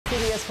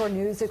CBS 4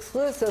 News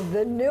exclusive.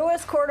 The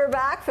newest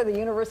quarterback for the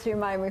University of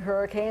Miami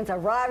Hurricanes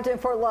arrived in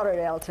Fort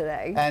Lauderdale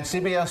today. And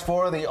CBS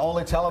 4, the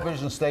only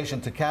television station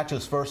to catch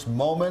his first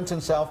moments in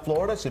South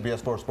Florida.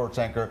 CBS 4 sports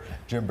anchor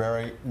Jim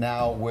Berry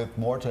now with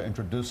more to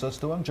introduce us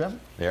to him. Jim?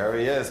 There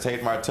he is,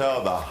 Tate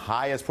Martell, the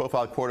highest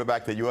profile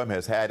quarterback that UM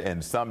has had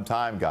in some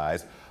time,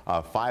 guys.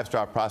 A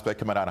five-star prospect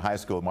coming out of high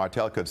school.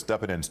 Martell could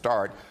step in and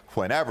start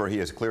whenever he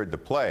is cleared to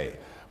play.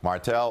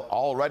 Martell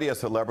already a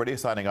celebrity,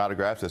 signing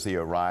autographs as he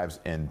arrives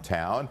in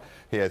town.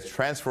 He is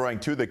transferring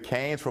to the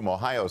Canes from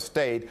Ohio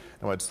State.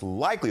 Now, it's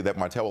likely that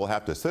Martell will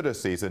have to sit a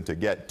season to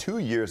get 2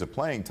 years of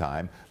playing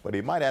time, but he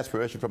might ask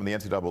permission from the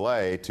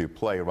NCAA to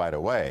play right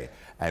away.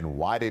 And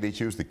why did he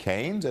choose the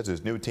Canes as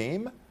his new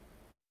team?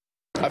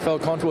 I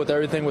felt comfortable with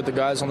everything with the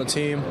guys on the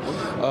team,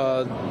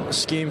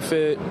 scheme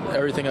fit,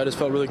 everything. I just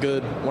felt really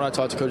good when I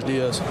talked to Coach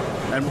Diaz.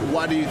 And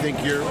why do you think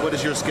what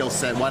is your skill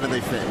set? Why do they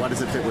fit? Why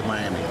does it fit with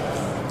Miami?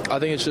 I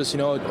think it's just,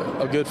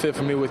 a good fit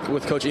for me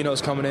with Coach Enos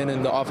coming in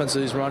and the offense that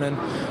he's running.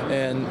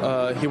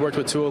 And he worked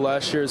with Tua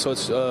last year, so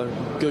it's a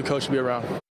good coach to be around.